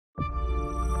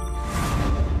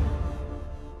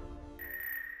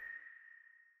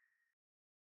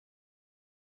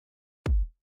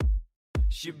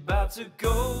She about to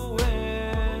go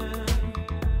in.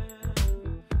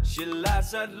 She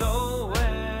likes that low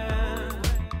end.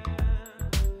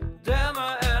 Damn,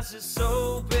 her ass is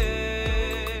so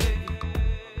big.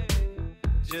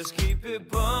 Just keep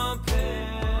it bumping.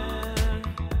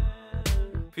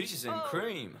 Peaches and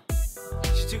cream.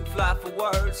 She's too fly for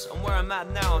words. And where I'm at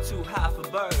now, I'm too high for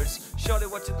birds. Shorty,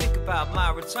 what you think about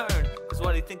my return? Cause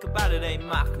what you think about it ain't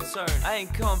my concern. I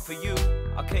ain't come for you,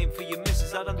 I came for your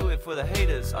missus. I don't do it for the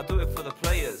haters, I do it for the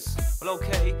players. Well,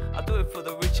 okay, I do it for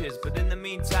the riches. But in the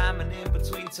meantime and in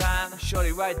between time,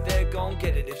 shorty right there gon'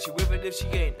 get it. If she with it, if she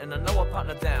ain't. And I know I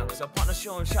partner down, cause our partner's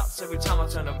showing shots every time I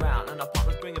turn around. And our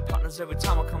partner's bringing partners every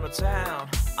time I come to town.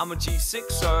 I'm a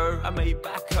G6er, I made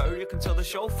back her. You can tell the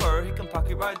chauffeur, he can park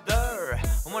it right there.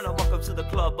 And when I walk up to the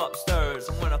club upstairs,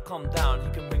 and when I come down,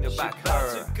 he can bring it back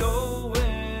her. She about to go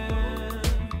in.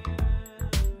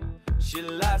 She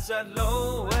likes that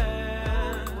low end.